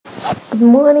Good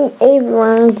morning,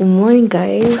 everyone. Good morning,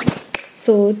 guys.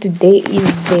 So today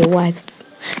is the what?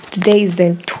 Today is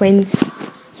the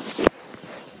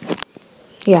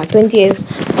 28th of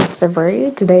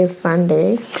February. Today is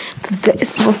Sunday.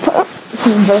 It's my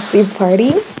birthday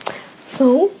party.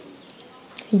 So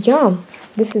yeah,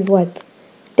 this is what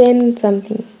 10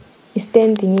 something. It's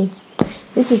 10 thingy.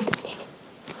 This is.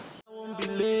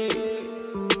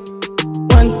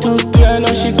 One, two, three, I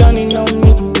know she counting on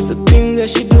me. It's the things that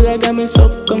she do that got me so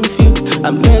confused.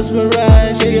 I'm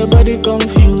mesmerized, yeah, your body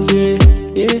confused, yeah,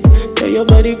 your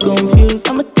body confused.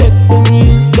 I'ma take the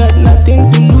risk, got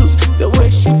nothing to lose. The way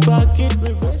she pocket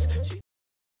reverse.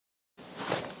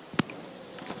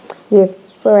 Yes,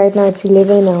 so right now it's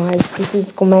 11 hours. This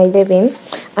is Koma 11.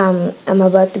 I'm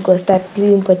about to go start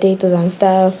peeling potatoes and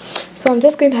stuff. So I'm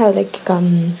just going to have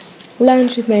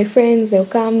lunch with my friends. They'll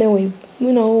come, then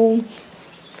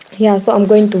yeah, so I'm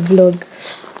going to vlog.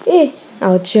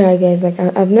 I'll share, guys.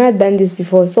 I've never done this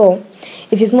before, so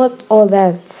if it's not all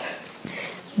that,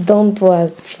 don't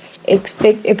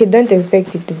expect. Okay, don't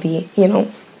expect it to be,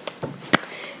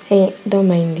 Hey, don't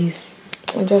mind this.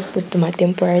 I just put my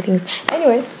temporary things.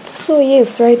 Anyway, so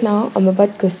yes, right now I'm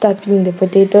about to start peeling the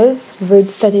potatoes. I've already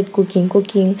started cooking,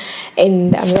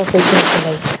 and I'm just waiting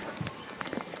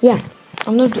for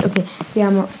I'm not okay.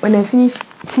 When I finish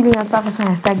peeling and stuff, that's when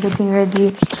I start getting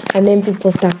ready, and then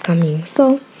people start coming.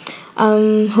 So,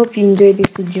 hope you enjoyed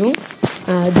this video.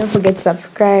 Don't forget to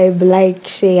subscribe, like,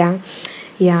 share.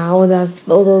 Yeah, all those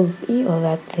things,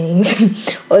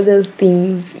 all those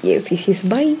things. Yes.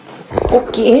 Bye.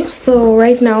 Okay, so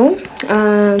right now,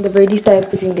 they've already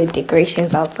started putting the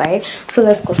decorations outside. So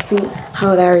let's go see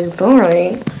how that is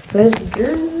going. Let's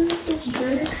go.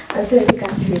 And so that you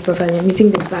can see me properly, I'm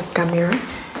using the back camera.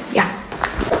 Yeah.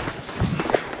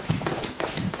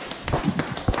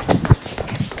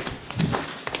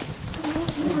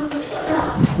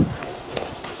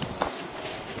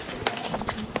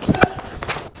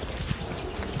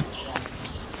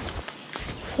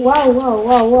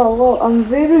 Wow. I'm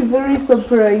very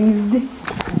surprised.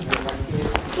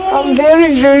 I'm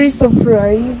very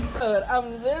surprised.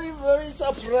 I'm very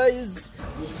surprised.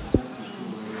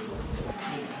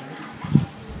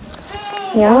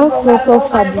 Yeah, so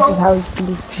far this is how it's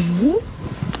looking.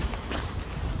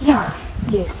 Yeah,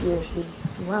 yes.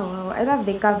 Wow. I love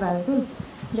the covers.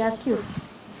 They are cute.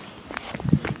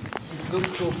 It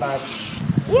looks so bad.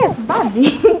 Yes,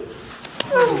 Barbie.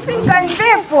 Think on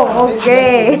tempo.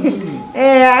 Okay.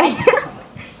 Yeah.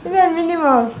 Even Minnie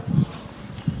Mouse.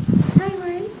 Hi,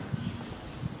 Marie.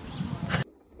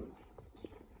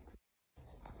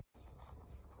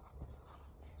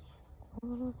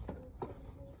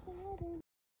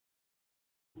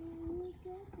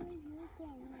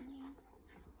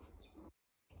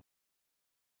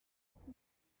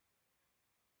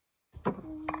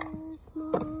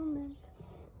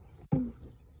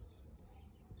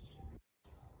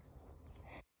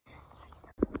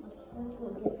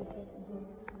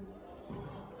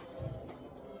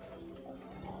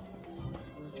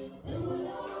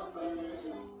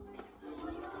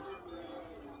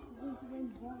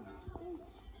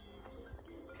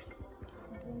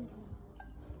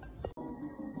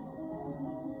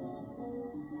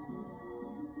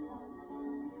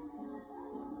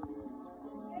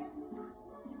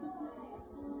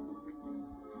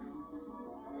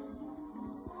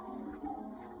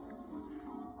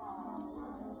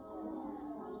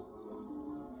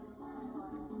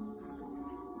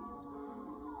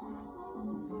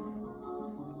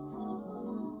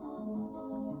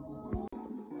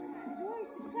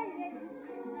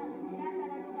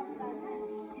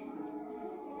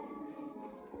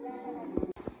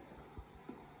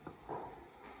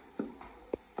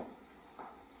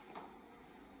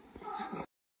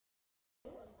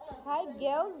 Hi,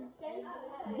 girls.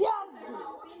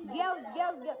 Girls.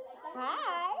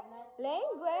 Hi,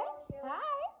 language.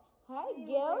 Hi,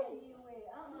 girls.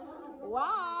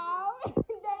 Wow.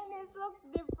 Dennis looks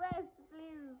depressed,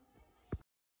 please.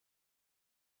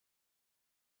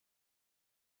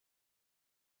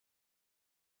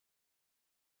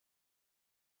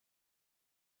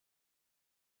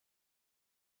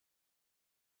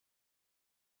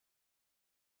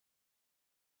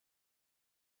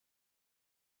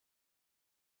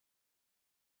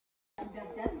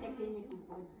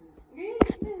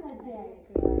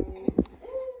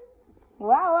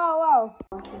 Wow.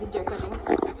 Video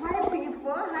recording. Hi,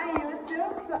 people. Hi,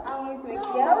 YouTube. So I'm with my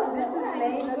girls.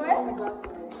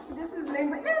 This is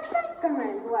language. No, front camera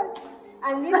is what?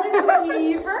 And this is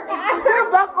Cleaver.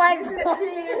 Backwards. This is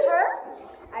Cleaver.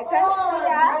 I can't see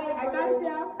her. I can't see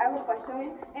her. I hope I show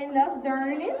it. And that's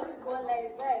during it.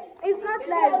 It's not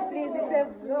live, please. It's a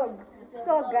vlog.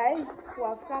 So, guys, we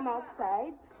have come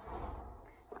outside.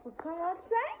 We come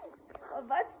outside. We're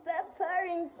about to start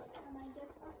pouring.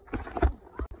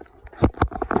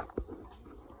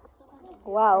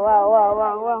 Wow, wow, wow,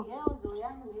 wow, wow.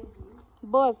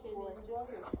 Both.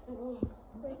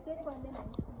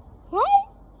 Hey?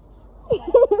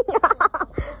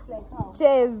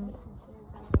 Cheers.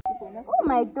 Oh,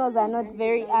 my toes are not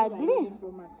very ugly.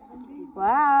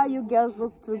 Wow, you girls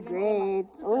look too great.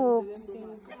 Oops.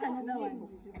 Another one.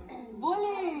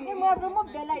 Bully! Remove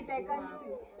the light, I can't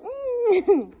see.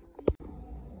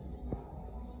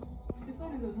 This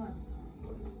one is on what?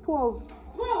 12.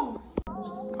 12!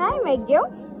 Hi, my girl.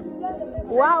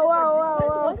 Wow, wow, wow,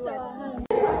 wow.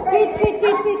 Feet,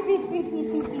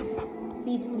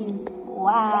 please.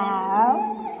 Wow.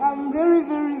 I'm very,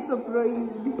 very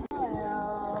surprised.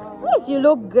 Yes, you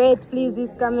look great, please.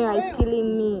 This camera is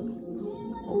killing me.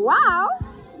 Wow.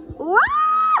 Wow.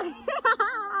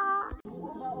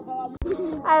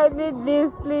 I need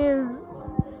this, please.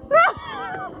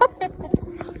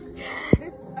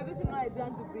 Everything I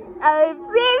done to bring. I've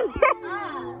seen.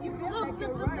 You feel like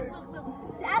you're right.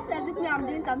 She acts as if I'm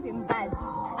doing something bad.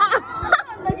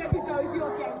 I'm not going to tell you,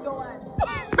 okay, go on.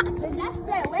 But that's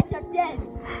fair. Where's your ten?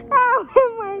 Oh,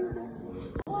 my God.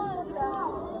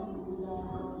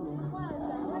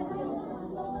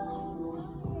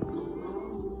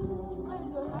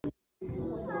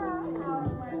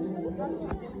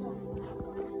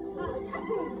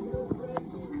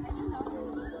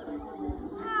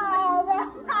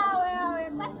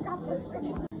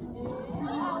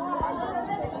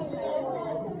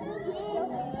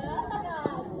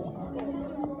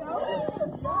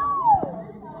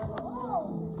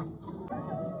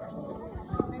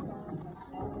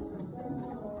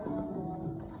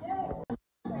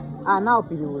 Now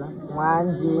people,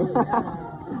 one day.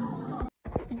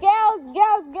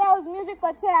 Girls,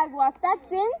 musical chairs were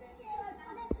starting.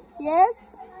 Yes?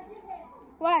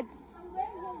 What?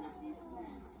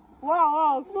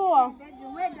 Wow, cool.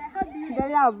 The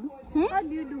love. How do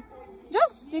you do?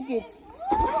 Just stick it.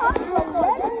 How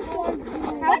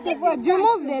to put?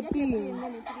 Remove the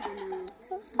pin.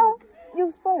 Oh, you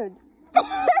spoiled.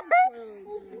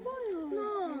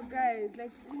 No, guys,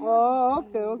 like. Oh,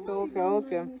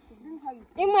 okay.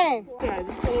 Ime. Okay.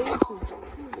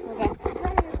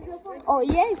 Oh,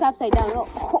 yeah, it's upside down. Oh.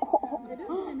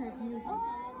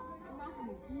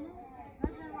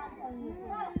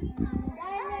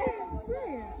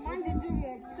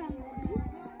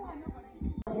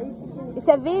 It's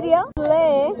a video.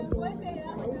 Play.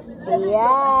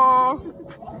 Yeah.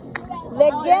 The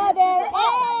girl there.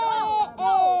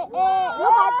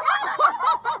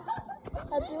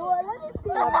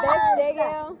 Look at my birthday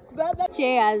girl.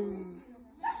 Cheers.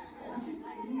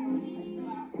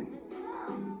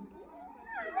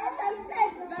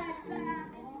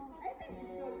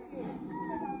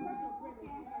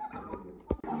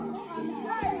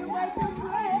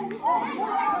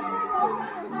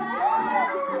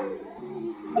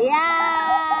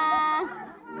 Yeah.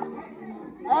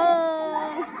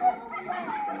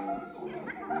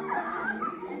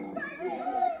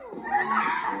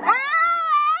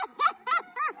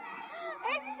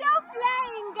 It's still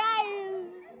playing, guys.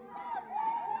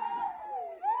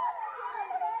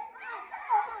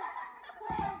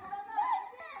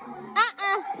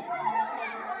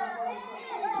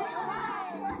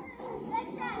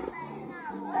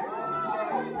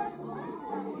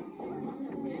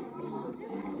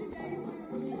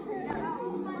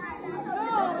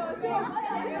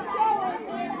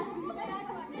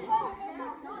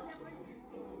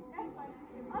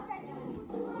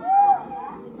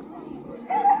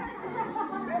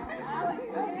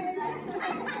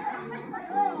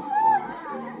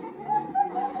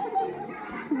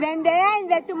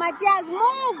 Vendeende, tu Matias,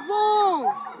 move!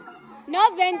 No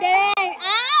vendeende.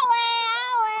 Awe!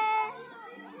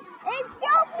 It's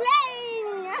still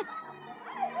playing!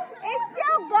 It's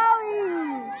still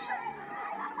going!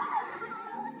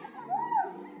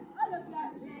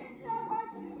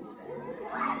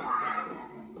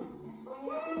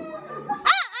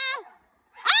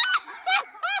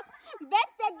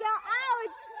 Birthday girl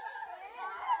out!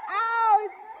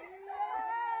 Out!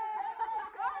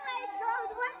 Oh my God,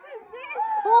 what is this?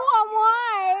 Who am I?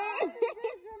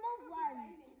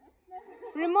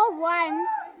 Remove one.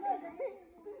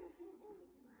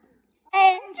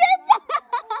 Hey, Chip!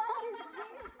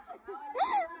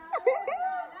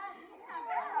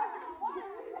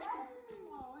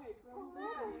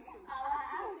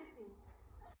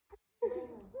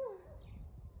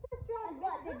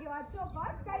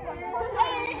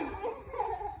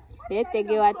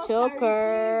 Yetegewa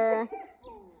choker.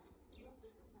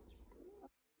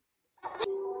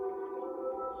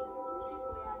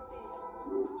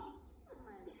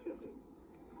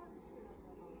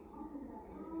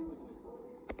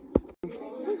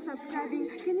 Who's subscribing?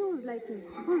 Can you who's liking?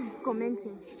 Who's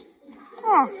commenting?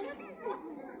 Ah.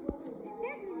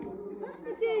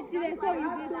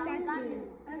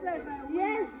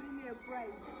 Yes.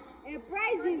 A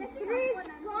prize is 3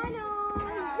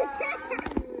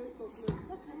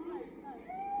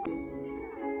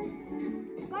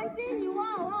 Continue.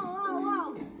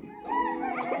 Wow.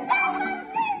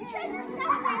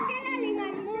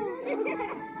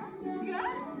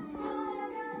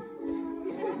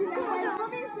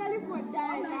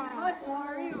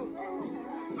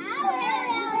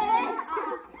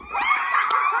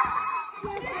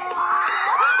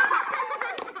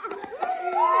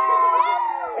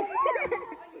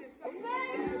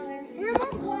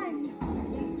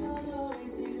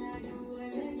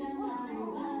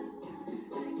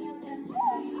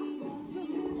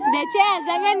 The chairs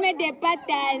haven't made a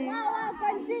pattern.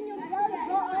 Continue.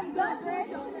 Go on.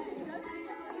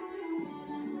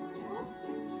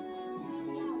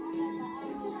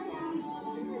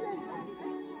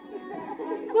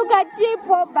 Look at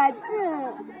Chipo, but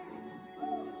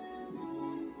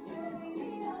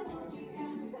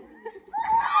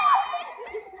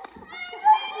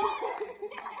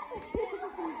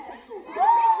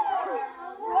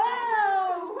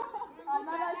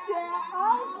Another chair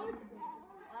out.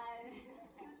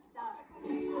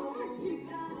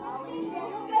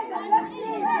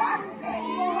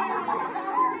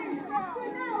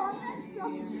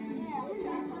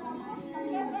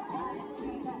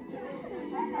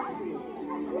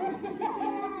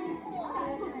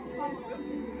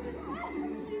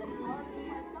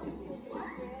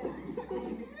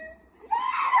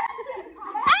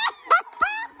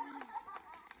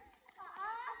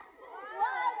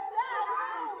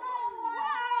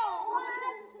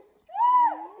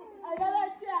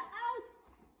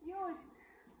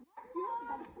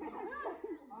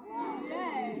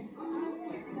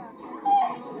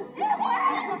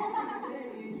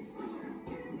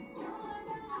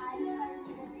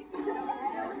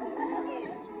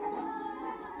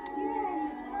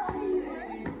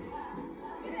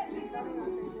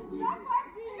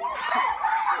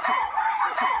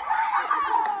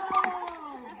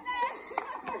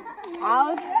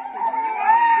 out.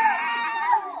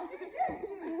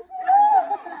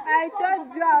 I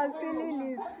told you I was feeling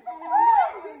it.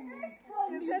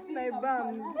 You hit my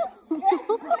bums.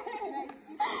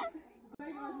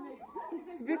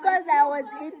 It's because I was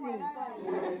eating.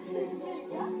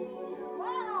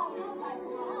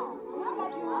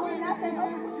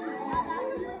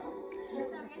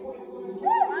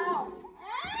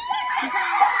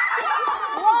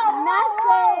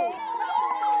 Nasty.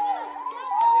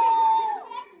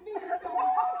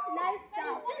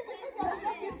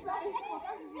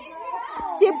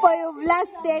 Chipo, you've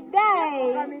lost a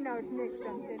day. Coming out next,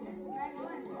 I'm telling you.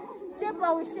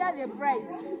 Chepa will share the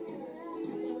prize.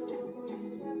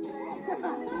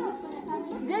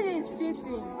 JJ is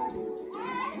cheating.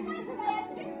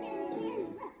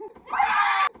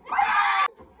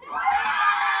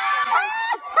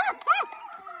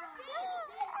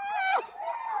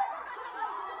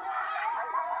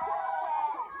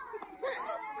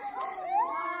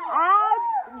 Out.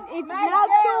 It's now What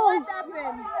two.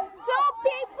 happened? Two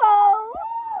people.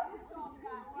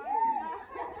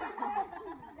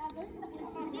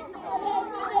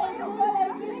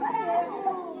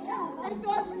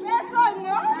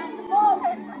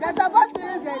 They're supposed to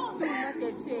use a stool, not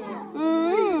a chair.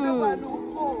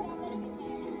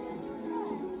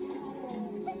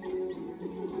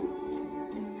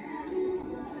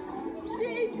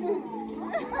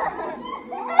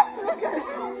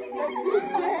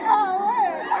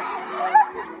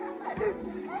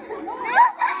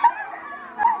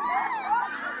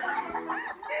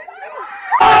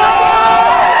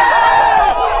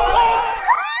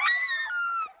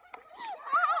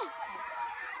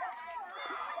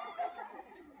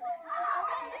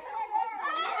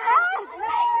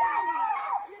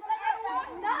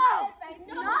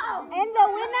 And the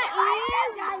winner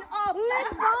is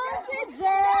Lefonsi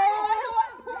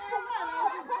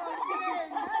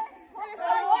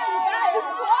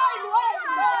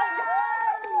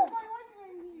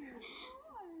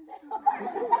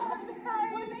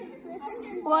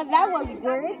Well, that was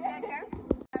great.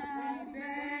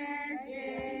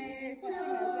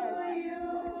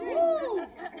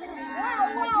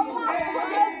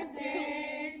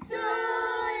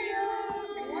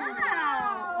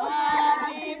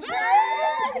 Happy birthday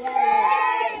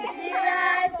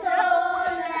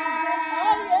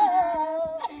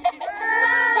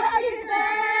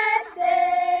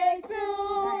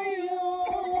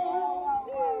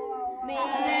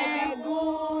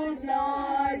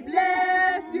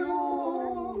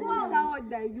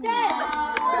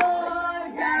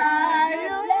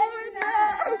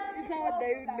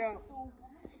you know.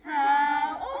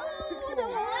 How old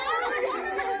are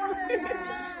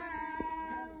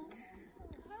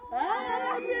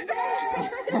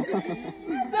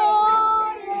so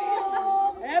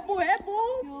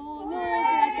you look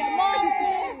like a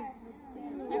monkey.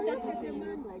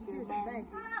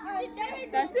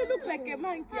 Does she look like a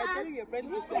monkey? I tell you, your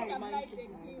friend looks like a monkey.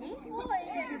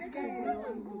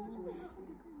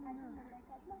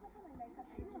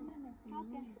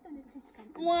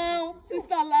 Wow,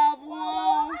 sister love,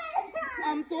 wow.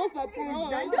 I'm so surprised.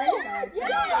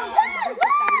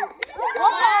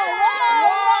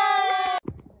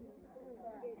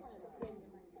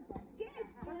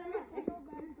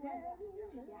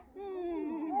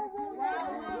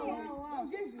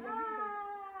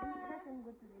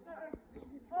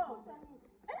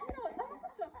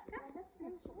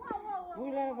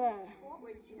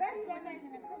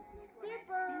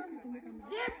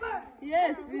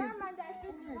 Yes.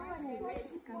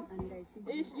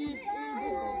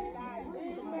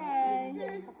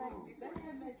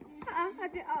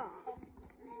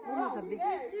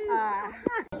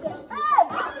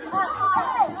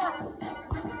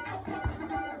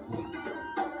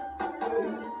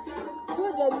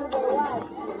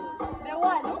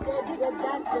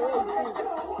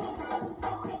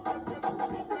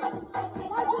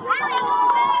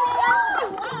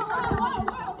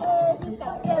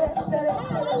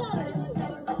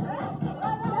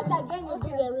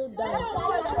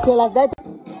 Tell us that.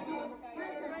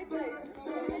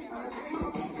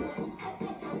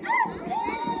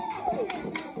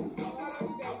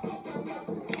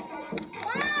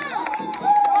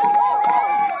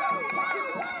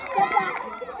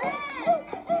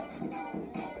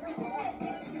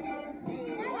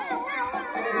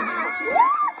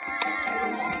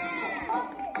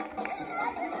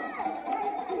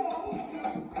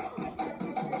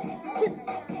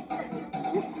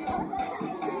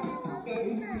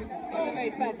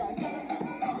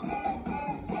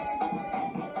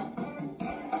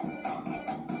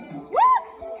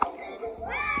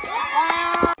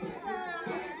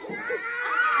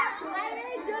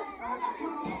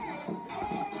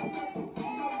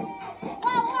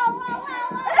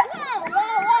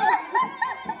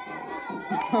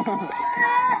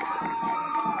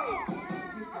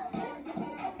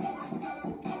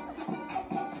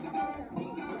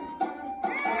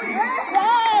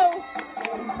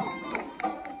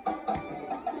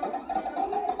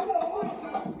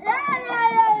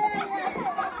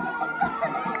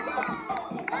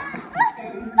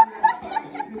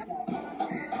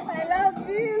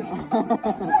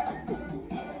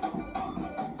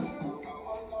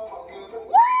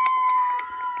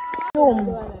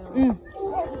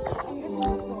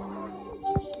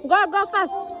 Go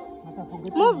fast.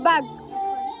 Move back.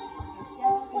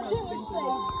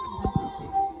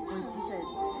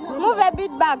 Move a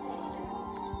bit back.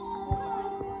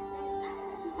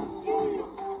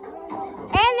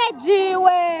 Energy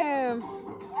wave.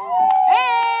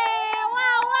 Hey,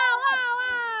 wow.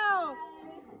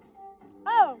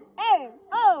 Oh, hey,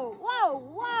 oh,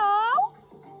 wow.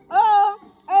 Oh,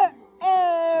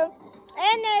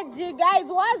 energy, guys.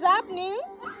 What's happening?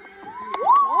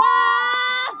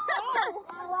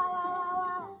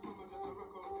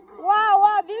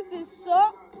 Wow, this is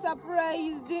so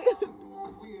surprising.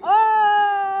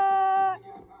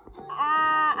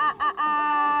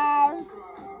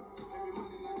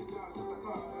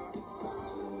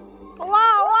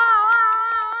 Wow.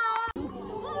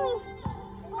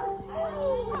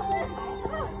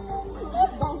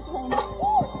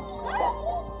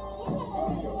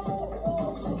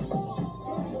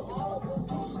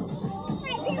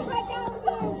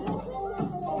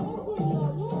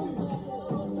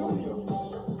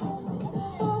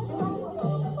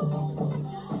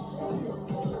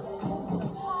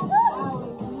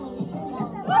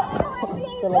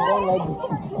 Tell us don't like this.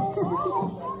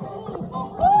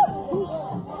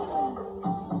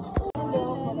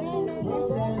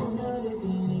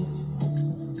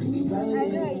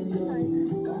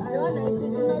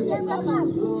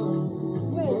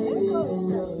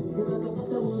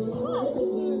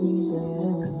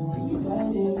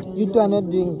 You two are not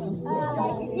doing it.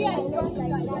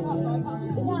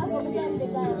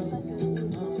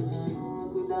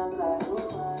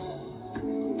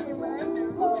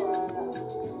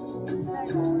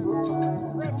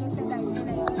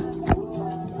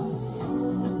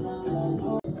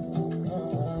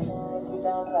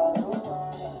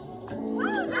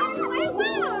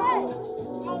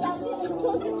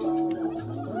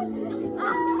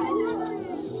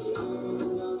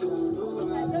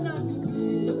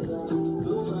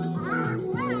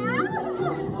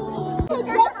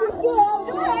 Wow.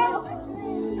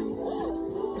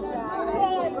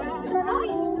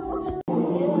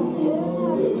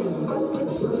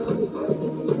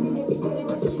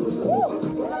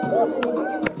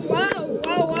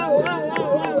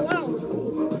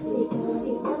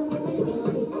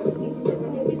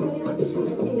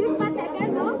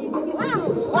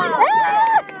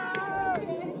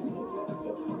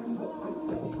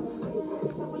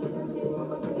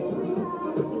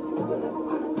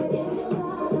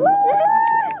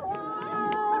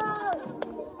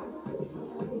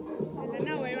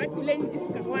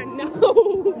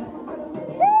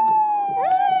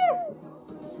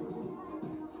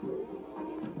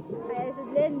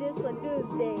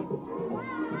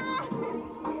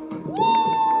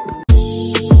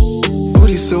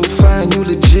 booty so fine, you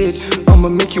legit. I'ma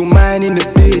make you mine in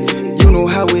a bit. You know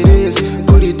how it is.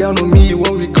 Put it down on me, you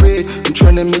won't regret. I'm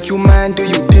tryna make you mine, do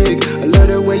you dig? I love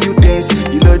the way you dance,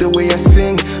 you love the way I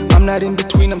sing. I'm not in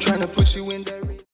between, I'm tryna put you in there.